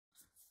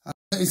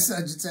Hey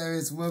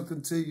Sagittarius,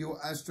 welcome to your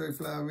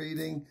Astroflower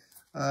reading.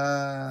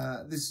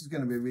 This is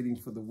going to be a reading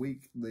for the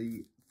week,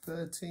 the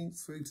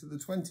 13th through to the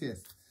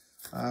 20th.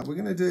 We're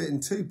going to do it in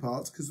two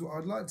parts because what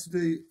I'd like to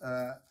do,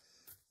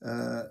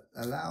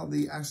 allow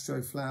the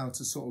Astroflower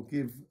to sort of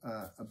give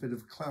a bit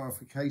of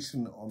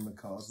clarification on the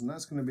cards, and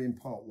that's going to be in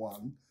part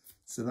one.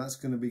 So that's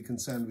going to be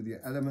concerned with your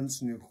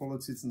elements and your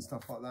qualities and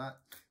stuff like that.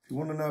 If you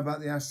want to know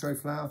about the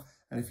Astroflower,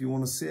 and if you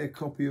want to see a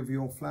copy of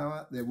your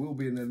flower, there will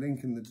be a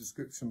link in the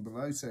description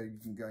below, so you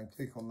can go and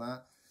click on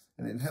that,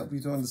 and it'll help you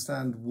to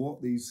understand what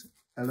these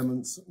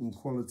elements and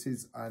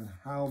qualities and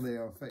how they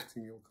are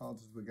affecting your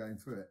cards as we're going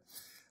through it.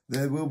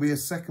 There will be a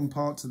second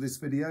part to this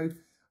video,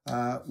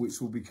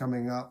 which will be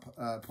coming up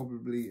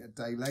probably a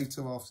day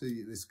later after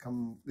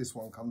this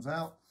one comes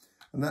out,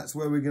 and that's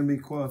where we're going to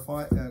be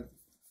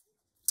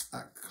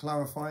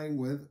clarifying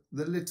with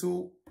the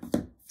little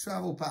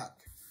travel pack.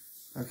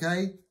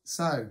 Okay,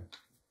 so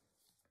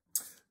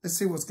let's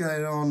see what's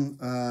going on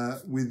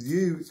with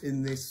you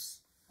in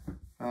this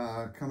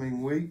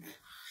coming week.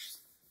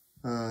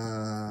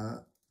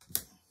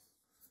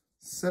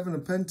 Seven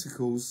of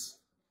Pentacles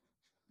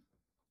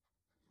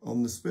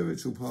on the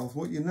spiritual path.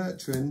 What you're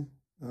nurturing.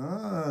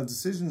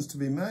 Decisions to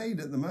be made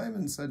at the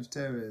moment,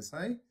 Sagittarius,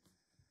 hey?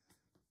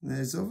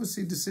 There's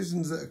obviously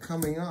decisions that are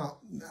coming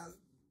up.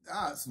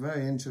 That's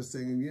very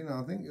interesting. And, you know,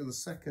 I think you're the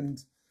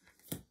second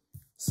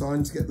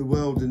sign to get the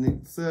world in the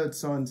third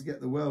sign to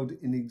get the world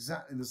in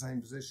exactly the same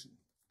position.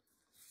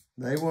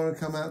 They want to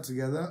come out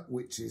together,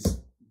 which is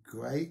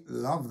great.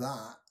 Love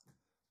that.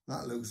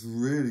 That looks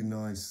really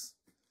nice.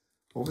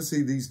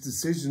 Obviously, these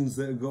decisions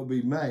that have got to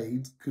be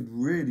made could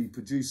really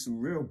produce some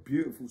real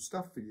beautiful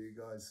stuff for you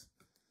guys.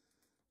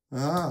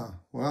 Well,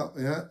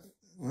 yeah.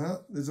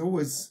 Well, there's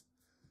always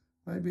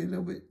maybe a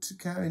little bit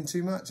carrying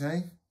too much,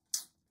 eh?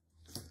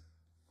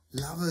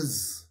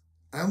 Lovers.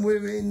 And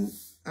we're in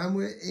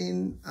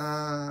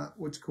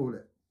what do you call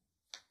it?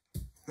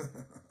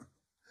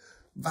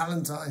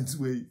 Valentine's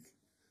week.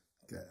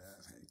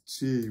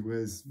 Gee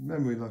whiz,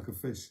 memory like a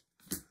fish.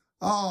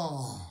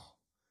 Oh,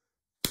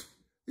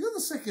 you're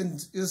the second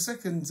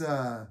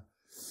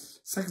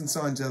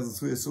sign to have the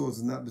Three of Swords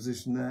in that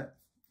position there.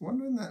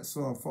 Wondering that's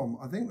from.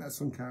 I think that's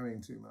from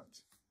carrying too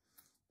much.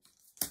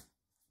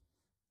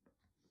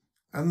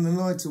 And the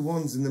Knight of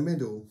Wands in the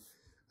middle.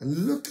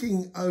 And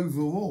looking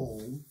overall,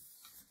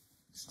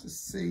 let's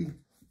just see.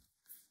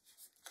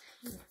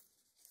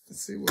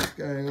 Let's see what's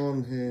going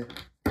on here.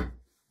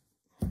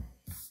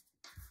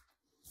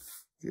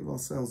 Give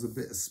ourselves a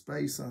bit of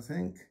space, I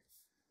think.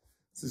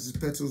 So this is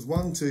petals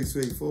 1, 2,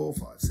 3, 4,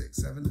 5, 6,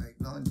 7, 8,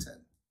 9,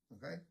 10.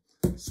 Okay?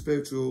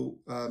 Spiritual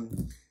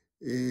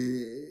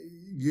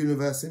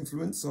universe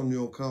influence on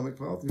your karmic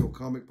path, your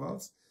karmic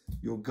paths.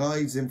 Your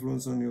guides'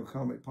 influence on your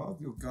karmic path.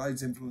 Your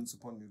guides' influence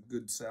upon your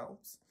good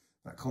selves.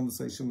 That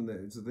conversation with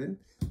those within.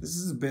 This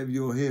is a bit of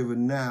your here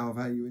and now of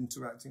how you're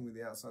interacting with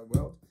the outside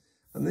world.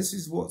 And this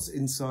is what's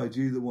inside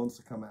you that wants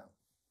to come out.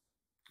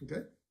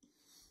 Okay?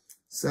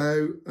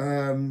 So,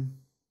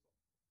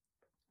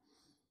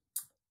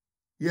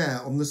 yeah,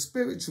 on the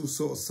spiritual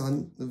sort of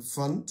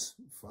front,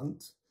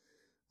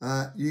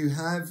 you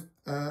have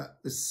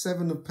the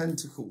Seven of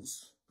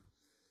Pentacles.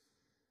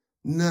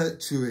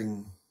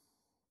 Nurturing.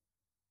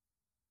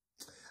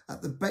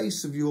 At the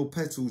base of your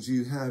petals,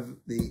 you have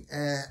the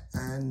air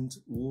and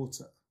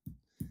water.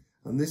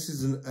 And this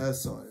is an earth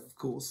sign, of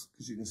course,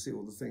 because you can see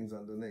all the things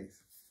underneath.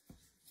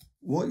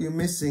 What you're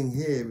missing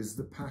here is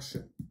the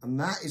passion. And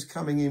that is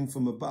coming in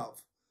from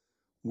above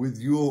with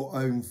your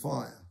own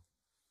fire.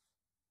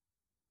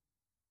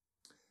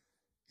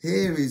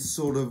 Here is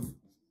sort of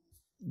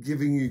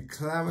giving you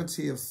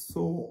clarity of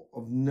thought,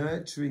 of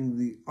nurturing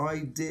the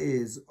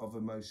ideas of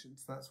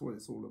emotions. That's what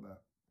it's all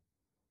about.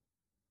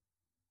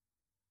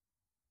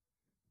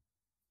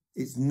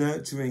 It's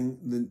nurturing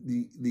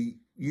the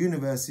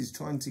universe is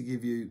trying to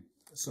give you,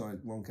 sorry,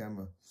 wrong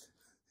camera.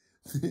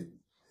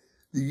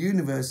 The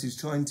universe is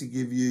trying to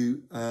give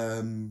you,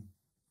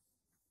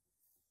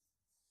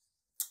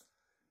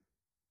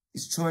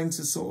 it's trying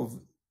to sort of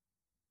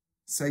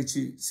say to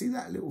you, see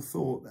that little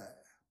thought there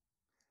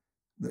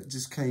that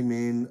just came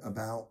in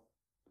about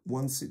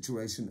one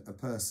situation, a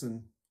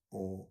person,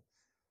 or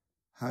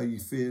how you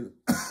feel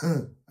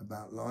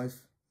about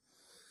life?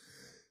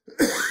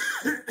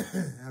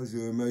 How's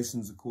your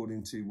emotions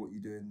according to what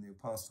you do in your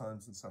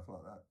pastimes and stuff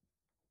like that?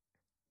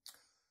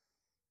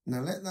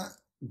 Now let that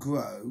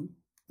grow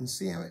and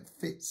see how it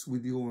fits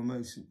with your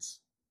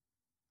emotions.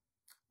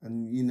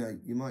 And, you know,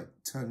 you might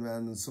turn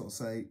around and sort of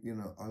say, you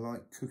know, I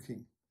like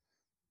cooking.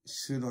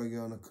 Should I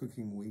go on a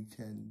cooking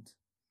weekend?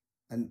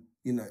 And,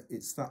 you know,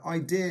 it's that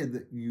idea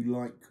that you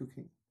like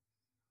cooking.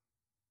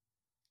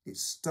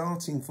 It's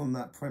starting from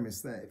that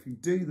premise there. If you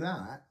do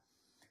that,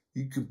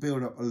 you could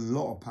build up a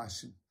lot of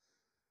passion.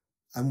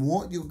 And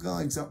what your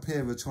guides up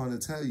here are trying to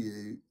tell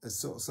you is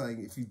sort of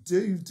saying, if you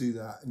do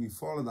that and you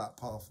follow that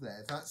path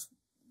there, that's,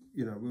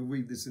 you know, we'll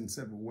read this in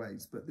several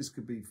ways, but this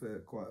could be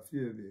for quite a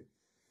few of you.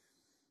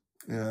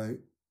 You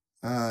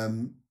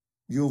know,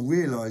 you'll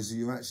realise that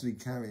you're actually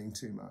carrying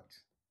too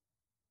much.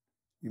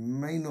 You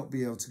may not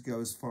be able to go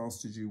as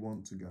fast as you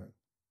want to go.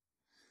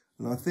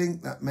 And I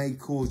think that may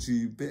cause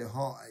you a bit of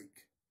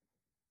heartache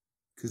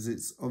because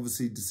it's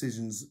obviously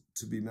decisions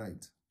to be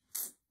made.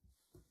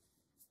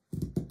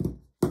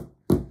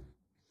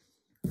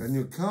 And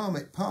your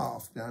karmic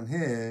path down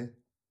here,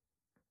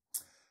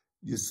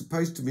 you're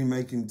supposed to be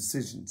making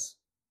decisions.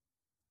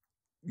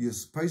 You're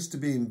supposed to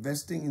be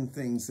investing in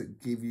things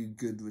that give you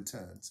good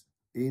returns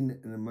in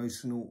an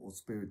emotional or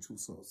spiritual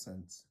sort of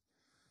sense.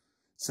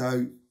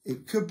 So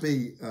it could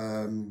be,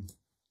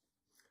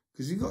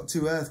 because you've got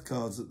 2 earth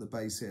cards at the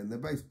base here, and they're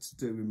both to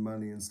do with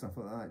money and stuff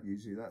like that,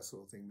 usually that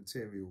sort of thing,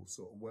 material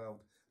sort of world.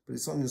 But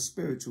it's on your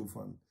spiritual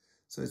front.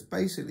 So it's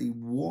basically,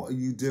 what are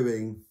you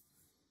doing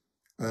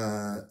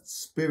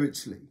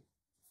spiritually,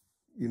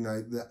 you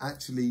know, that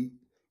actually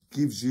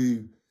gives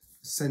you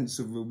a sense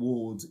of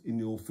reward in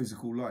your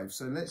physical life.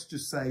 So let's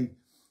just say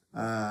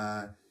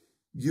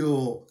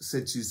you're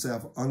said to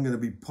yourself, I'm going to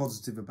be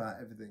positive about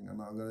everything, and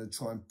I'm going to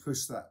try and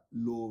push that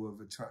law of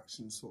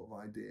attraction sort of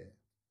idea.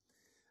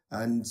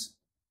 And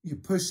you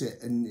push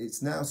it, and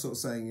it's now sort of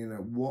saying, you know,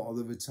 what are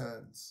the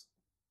returns?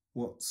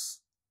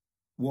 What's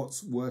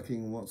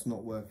working and what's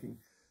not working?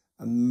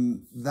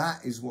 And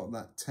that is what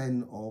that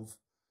 10 of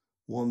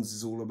Wands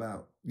is all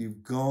about.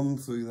 You've gone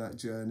through that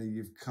journey.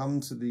 You're coming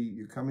to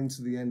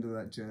the end of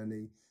that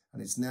journey,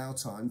 and it's now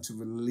time to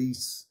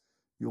release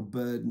your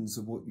burdens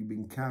of what you've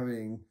been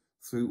carrying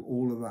through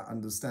all of that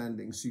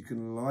understanding, so you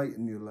can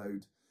lighten your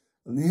load.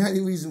 And the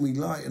only reason we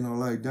lighten our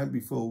load, don't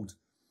be fooled,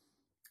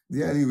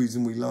 the only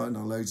reason we lighten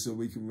our load is so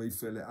we can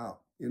refill it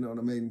up. You know what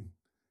I mean?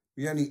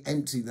 We only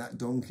empty that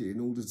donkey in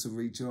order to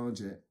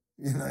recharge it,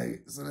 you know?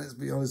 So let's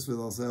be honest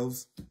with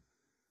ourselves.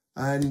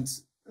 And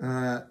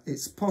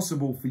it's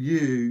possible for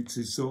you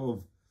to sort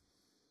of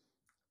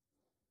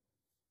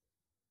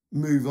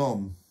move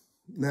on.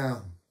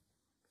 Now,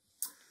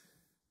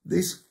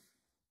 this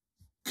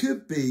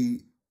could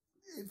be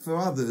for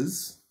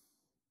others,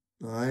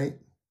 right?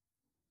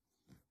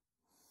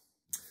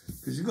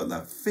 Because you've got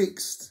that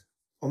fixed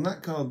on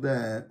that card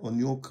there, on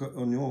your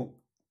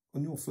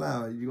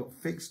flower, you've got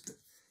fixed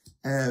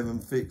air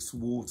and fixed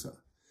water.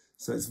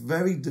 So it's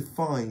very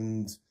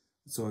defined.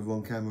 Sorry,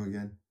 wrong camera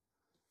again.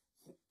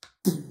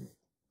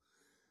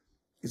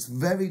 It's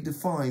very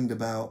defined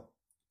about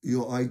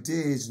your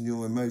ideas and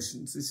your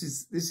emotions.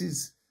 This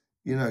is,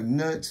 you know,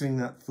 nurturing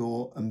that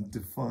thought and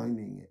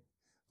defining it.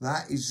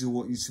 That is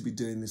what you should be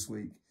doing this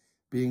week.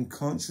 Being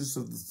conscious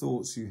of the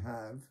thoughts you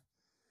have,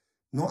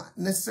 not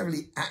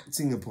necessarily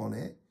acting upon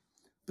it,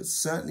 but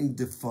certainly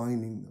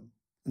defining them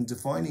and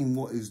defining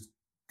what is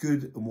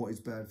good and what is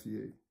bad for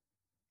you.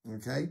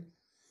 Okay?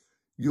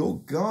 Your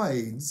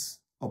guides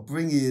are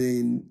bringing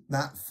in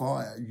that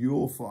fire,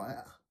 your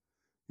fire.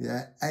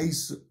 Yeah,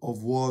 Ace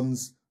of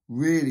Wands,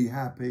 really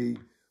happy,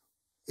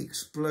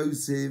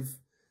 explosive,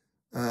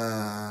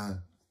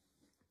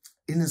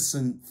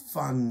 innocent,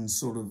 fun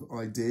sort of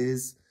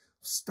ideas.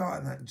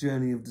 Starting that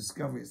journey of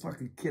discovery. It's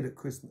like a kid at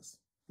Christmas,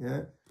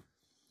 yeah?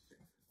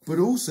 But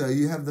also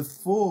you have the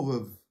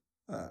Four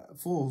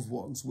of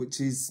Wands,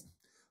 which is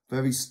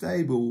very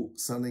stable,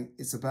 something.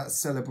 It's about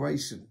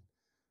celebration.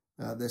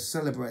 They're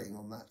celebrating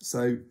on that.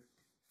 So,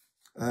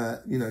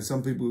 you know,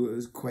 some people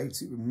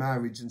equate it with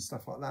marriage and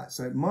stuff like that.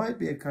 So it might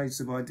be a case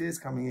of ideas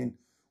coming in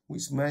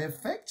which may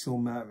affect your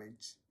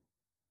marriage,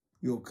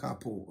 your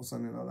couple, or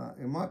something like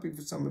that. It might be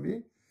for some of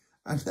you.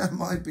 And that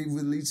might be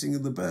releasing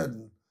of the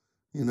burden,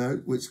 you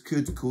know, which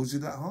could cause you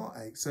that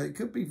heartache. So it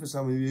could be for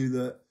some of you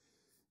that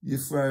you're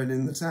throwing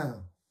in the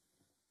towel,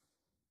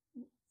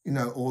 you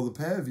know, or the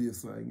pair of you are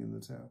throwing in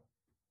the towel.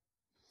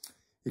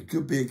 It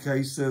could be a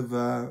case of,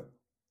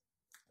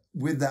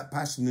 with that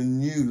passion and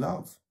new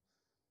love,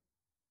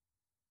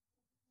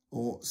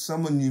 or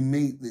someone you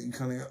meet that you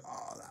kind of go, oh,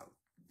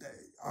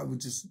 I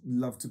would just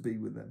love to be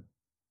with them.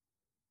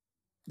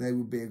 They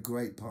would be a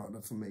great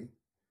partner for me.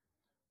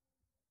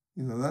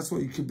 You know, that's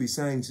what you could be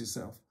saying to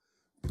yourself.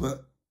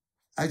 But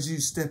as you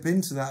step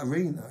into that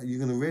arena, you're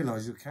going to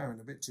realise you're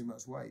carrying a bit too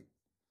much weight.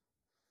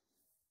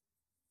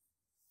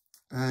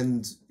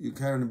 And you're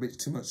carrying a bit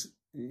too much,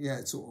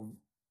 yeah, sort of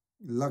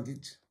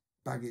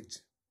baggage.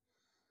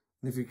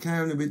 And if you're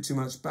carrying a bit too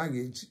much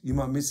baggage, you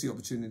might miss the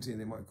opportunity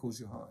and it might cause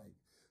you heartache.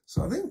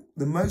 So I think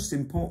the most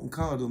important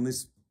card on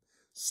this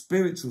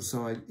spiritual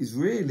side is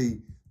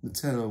really the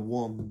Ten of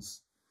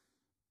Wands.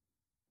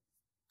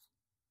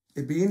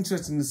 It'd be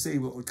interesting to see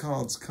what the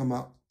cards come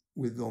up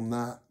with on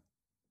that.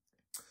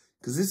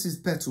 Because this is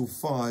petal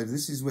 5.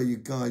 This is where your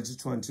guides are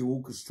trying to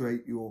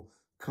orchestrate your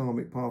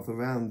karmic path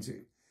around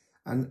you.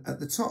 And at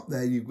the top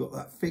there, you've got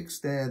that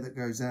fixed air that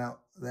goes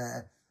out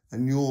there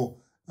and your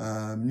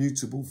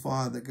mutable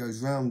fire that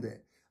goes around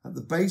it. At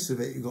the base of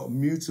it, you've got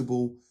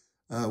mutable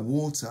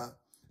water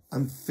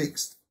and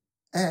fixed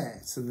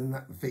air. So then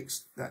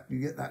you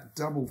get that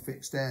double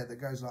fixed air that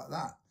goes like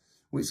that,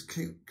 which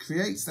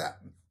creates that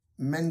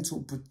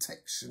mental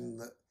protection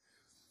that,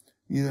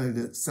 you know,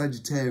 that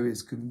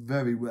Sagittarius can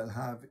very well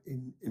have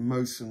in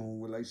emotional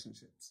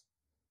relationships,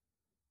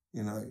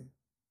 you know.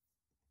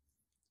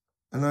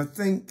 And I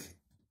think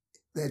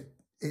that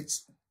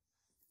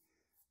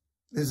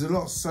there's a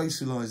lot of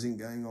socializing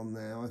going on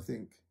there, I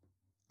think.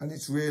 And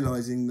it's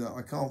realizing that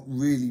I can't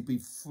really be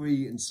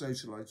free and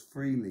socialize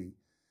freely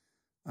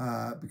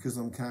because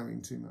I'm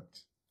carrying too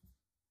much.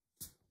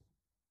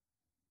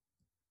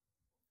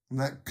 And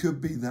that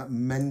could be that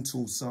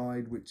mental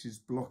side which is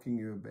blocking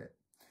you a bit.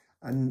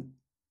 And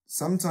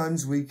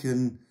sometimes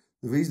the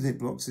reason it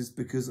blocks is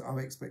because our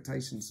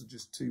expectations are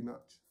just too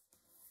much.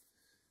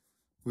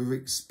 We're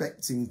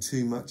expecting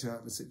too much out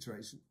of a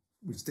situation.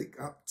 We stick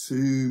up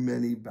too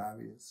many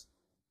barriers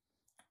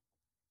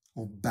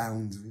or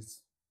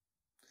boundaries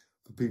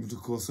for people to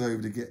cross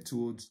over to get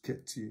to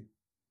you.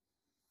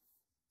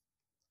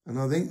 And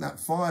I think that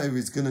fire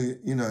is going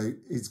to,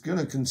 it's going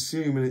to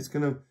consume, and it's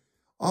going to,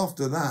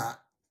 after that,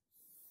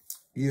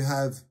 you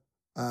have,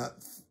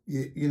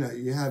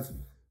 you have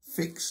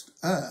fixed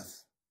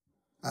earth,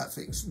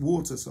 fixed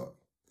water,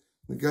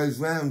 that goes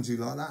round you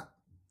like that.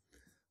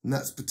 And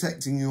that's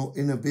protecting your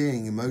inner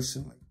being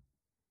emotionally.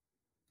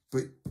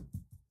 But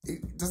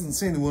it doesn't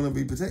seem to want to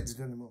be protected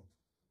anymore.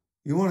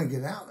 You want to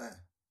get out there.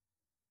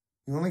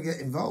 You want to get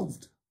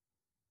involved.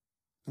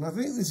 And I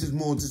think this is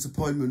more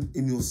disappointment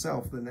in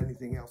yourself than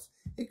anything else.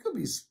 It could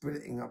be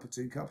splitting up a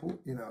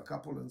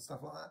couple and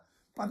stuff like that.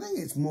 But I think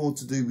it's more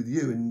to do with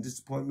you and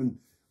disappointment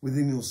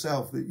within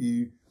yourself that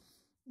you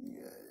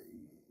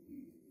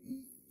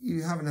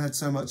haven't had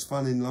so much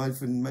fun in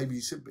life, and maybe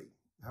you should be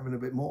having a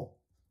bit more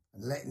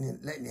and letting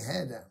your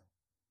hair down,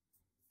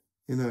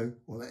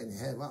 or letting your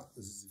hair up,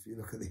 as if you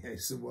look at the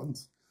Ace of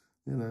Wands,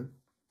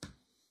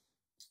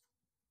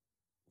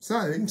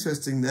 So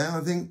interesting there. I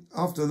think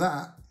after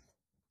that,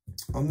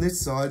 on this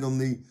side, on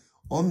this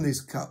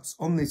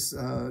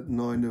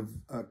Nine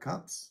of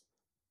Cups,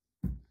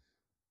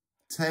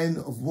 10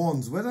 of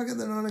Wands. Where did I get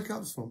the 9 of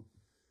Cups from?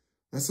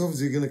 That's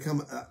obviously going to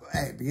come.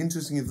 It'd be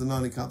interesting if the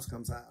 9 of Cups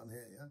comes out on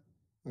here,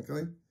 yeah?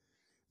 Okay?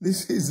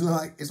 This is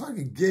it's like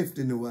a gift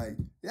in a way.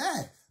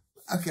 Yeah.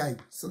 Okay,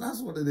 so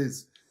that's what it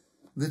is.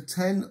 The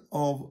 10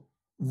 of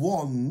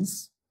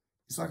Wands,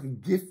 it's like a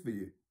gift for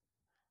you.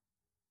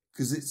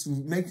 Because it's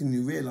making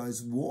you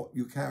realise what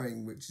you're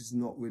carrying, which is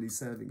not really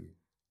serving you.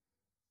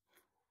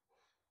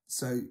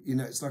 So,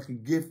 it's like a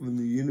gift from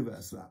the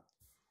universe, that.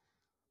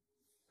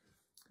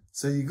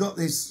 So you've got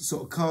this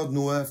sort of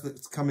cardinal earth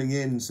that's coming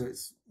in, so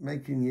it's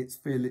making it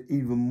feel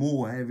even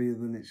more heavier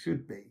than it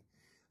should be.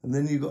 And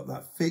then you've got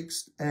that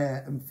fixed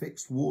air and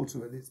fixed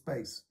water at its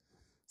base.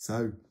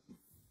 So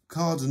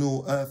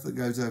cardinal earth that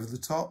goes over the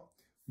top,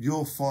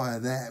 your fire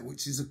there,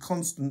 which is a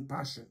constant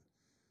passion.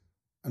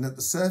 And at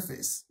the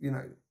surface,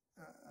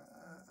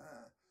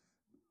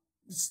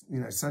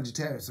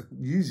 Sagittarius are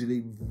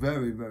usually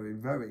very, very,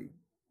 very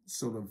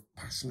sort of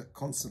passionate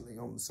constantly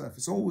on the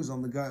surface, always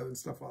on the go and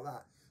stuff like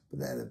that.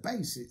 But at the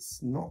base,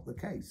 it's not the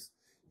case.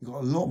 You've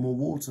got a lot more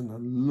water and a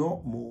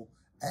lot more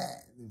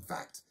air. In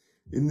fact,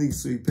 in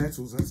these 3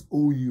 petals, that's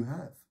all you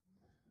have.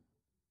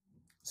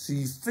 So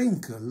you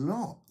think a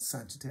lot,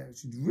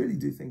 Sagittarius. You really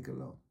do think a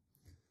lot.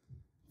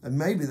 And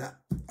maybe that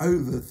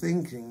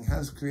overthinking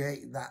has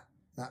created that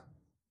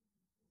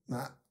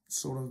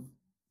sort of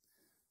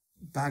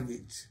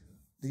baggage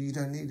that you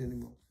don't need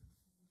anymore.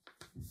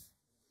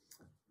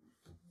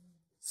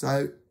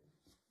 So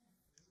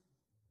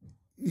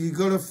you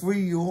got to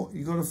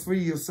free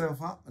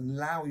yourself up and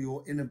allow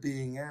your inner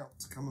being out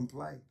to come and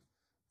play.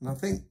 And I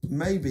think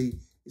maybe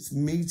it's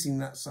meeting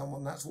that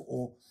someone,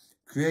 or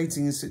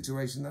creating a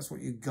situation. That's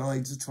what your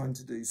guides are trying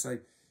to do. So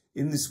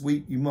in this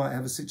week, you might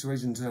have a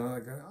situation turn out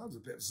and go, oh, that was a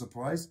bit of a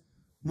surprise.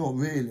 Not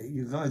really.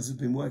 Your guides have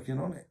been working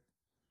on it.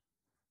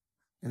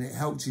 And it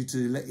helped you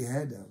to let your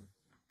hair down.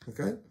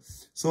 Okay?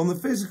 So on the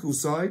physical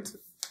side,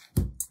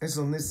 it's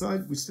on this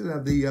side. We still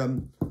have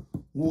the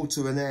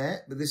water and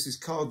air, but this is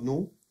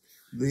cardinal.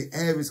 The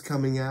air is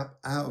coming out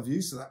of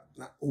you, so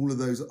that all of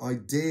those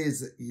ideas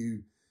that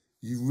you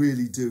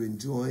really do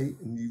enjoy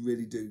and you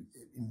really do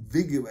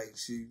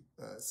invigorate you,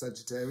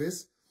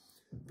 Sagittarius.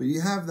 But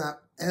you have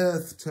that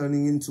earth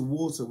turning into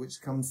water,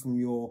 which comes from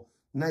your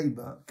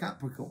neighbour,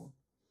 Capricorn.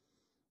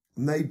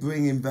 And they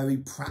bring in very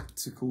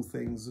practical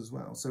things as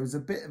well. So it's a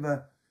bit of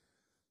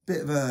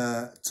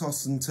a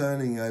toss and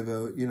turning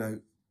over,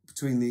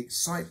 between the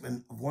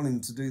excitement of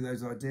wanting to do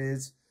those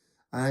ideas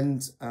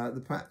and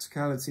the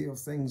practicality of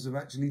things of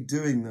actually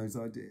doing those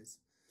ideas.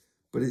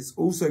 But it's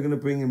also going to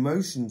bring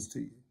emotions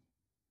to you.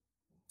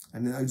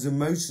 And those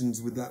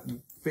emotions with that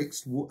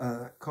fixed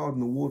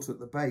cardinal water at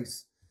the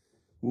base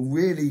will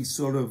really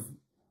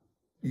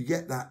you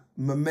get that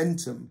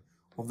momentum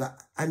of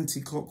that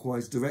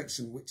anti-clockwise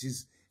direction, which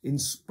is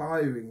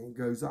inspiring and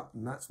goes up.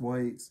 And that's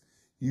why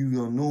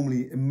you are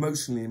normally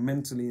emotionally and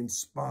mentally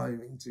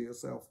inspiring to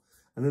yourself,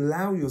 and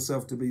allow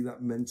yourself to be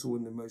that mental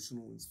and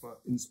emotional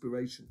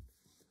inspiration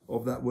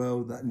of that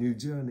world, that new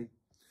journey.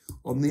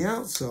 On the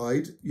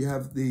outside, you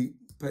have the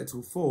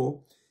petal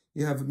 4,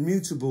 you have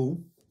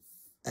mutable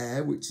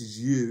air, which is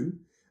you,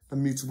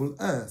 and mutable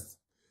earth.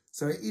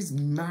 So it is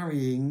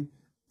marrying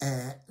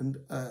air and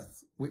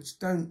earth, which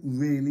don't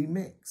really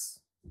mix.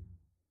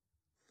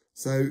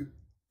 So,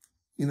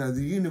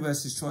 the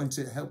universe is trying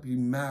to help you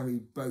marry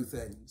both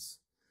ends.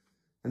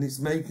 And it's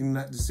making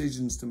that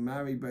decisions to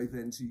marry both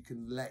ends so you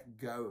can let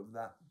go of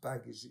that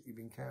baggage that you've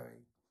been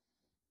carrying.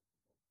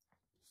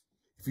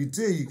 If you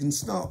do, you can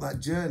start that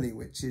journey,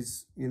 which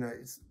is, you know,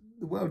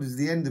 the world is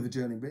the end of a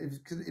journey, but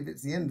if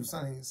it's the end of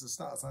something, it's the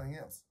start of something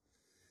else.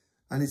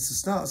 And it's the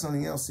start of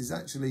something else is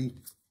actually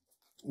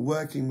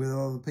working with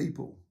other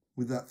people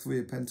with that Three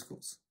of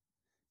Pentacles.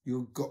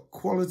 You've got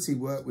quality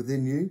work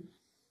within you.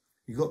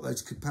 You've got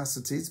those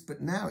capacities,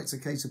 but now it's a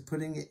case of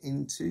putting it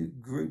into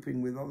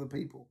grouping with other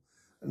people.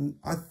 And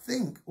I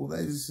think, although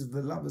this is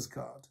the Lover's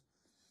card,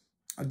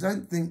 I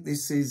don't think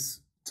this is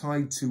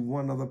tied to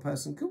one other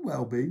person. Could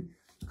well be,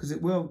 because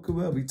it could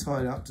well be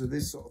tied up to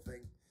this sort of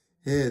thing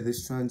here,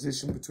 this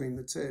transition between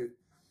the two.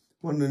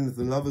 Wondering if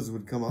the Lovers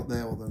would come up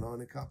there, or the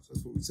Nine of Cups.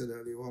 That's what we said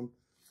earlier on.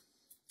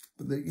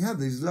 But you have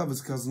these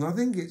Lovers cards, and I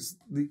think it's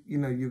you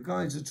know, your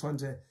guides are trying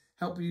to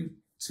help you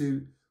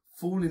to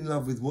fall in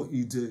love with what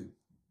you do,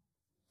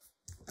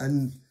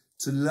 and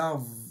to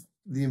love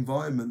the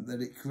environment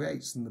that it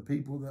creates and the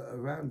people that are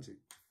around you.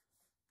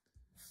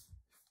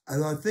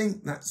 And I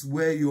think that's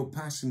where your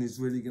passion is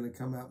really going to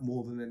come out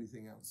more than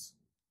anything else.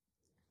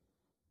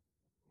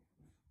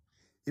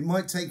 It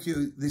might take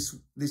you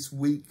this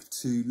week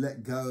to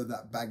let go of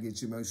that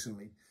baggage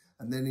emotionally.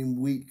 And then in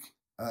week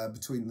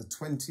between the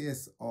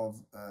 20th of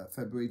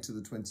February to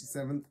the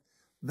 27th,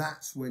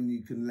 that's when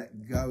you can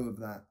let go of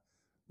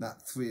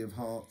that Three of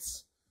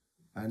Hearts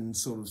and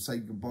sort of say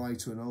goodbye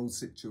to an old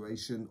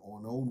situation or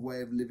an old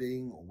way of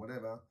living or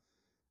whatever.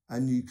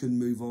 And you can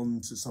move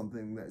on to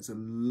something that's a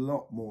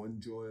lot more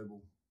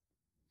enjoyable.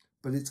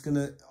 But it's going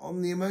to,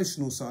 on the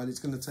emotional side, it's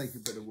going to take a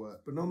bit of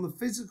work. But on the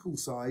physical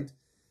side,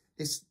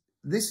 this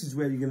is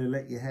where you're going to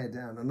let your hair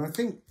down. And I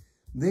think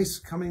this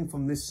coming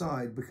from this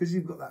side, because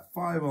you've got that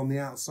fire on the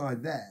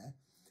outside there,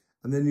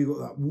 and then you've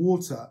got that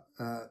water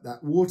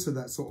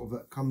that sort of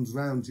that comes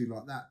round you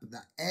like that, but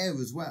that air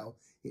as well,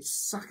 it's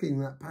sucking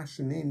that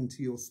passion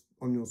into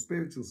on your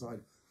spiritual side,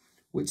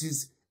 which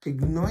is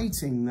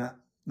igniting that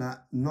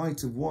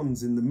Knight of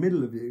Wands in the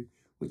middle of you,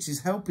 which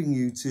is helping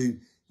you to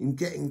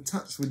get in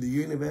touch with the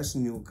universe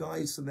and your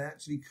guides, so they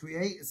actually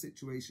create a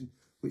situation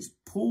which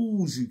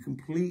pulls you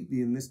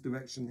completely in this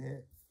direction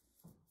here.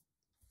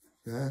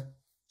 Yeah?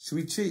 Shall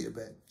we cheat a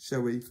bit,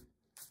 shall we?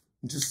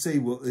 And just see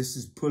what this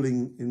is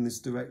pulling in this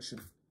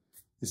direction.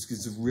 This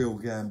is a real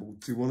gamble.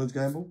 Do you want to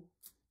gamble?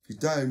 If you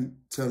don't,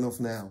 turn off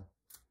now.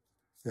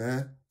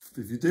 Yeah?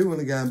 If you do want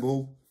to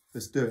gamble,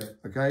 let's do it,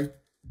 okay?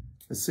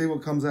 Let's see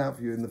what comes out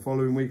for you in the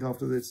following week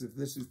after this, if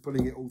this is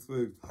putting it all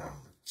through.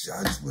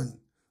 Judgment,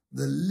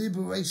 the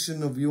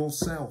liberation of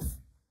yourself,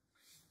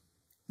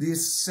 the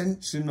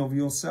ascension of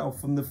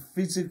yourself from the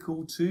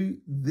physical to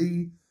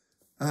the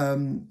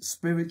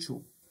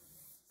spiritual,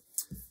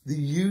 the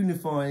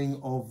unifying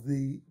of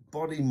the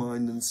body,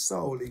 mind and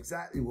soul,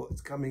 exactly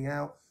what's coming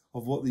out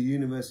of what the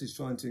universe is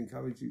trying to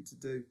encourage you to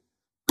do.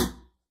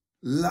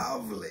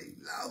 Lovely,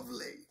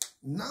 lovely,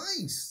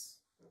 nice.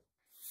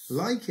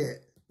 Like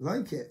it,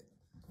 like it.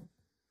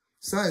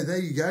 So there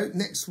you go.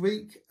 Next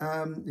week,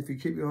 if you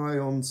keep your eye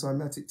on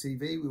Cymatic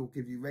TV, we will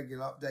give you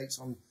regular updates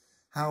on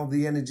how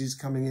the energy is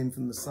coming in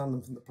from the sun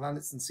and from the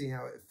planets, and see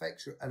how it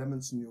affects your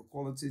elements and your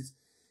qualities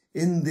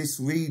in this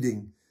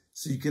reading.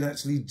 So you can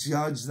actually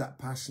judge that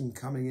passion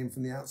coming in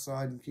from the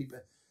outside and keep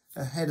it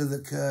ahead of the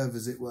curve,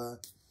 as it were.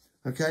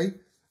 Okay?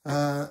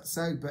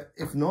 But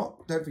if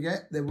not, don't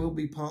forget, there will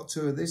be part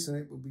 2 of this, and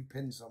it will be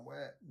pinned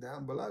somewhere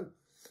down below.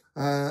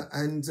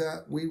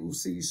 We will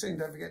see you soon.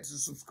 Don't forget to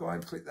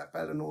subscribe, click that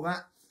bell and all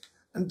that.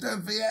 And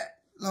don't forget,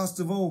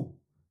 last of all,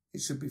 it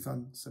should be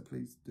fun. So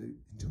please do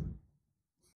enjoy.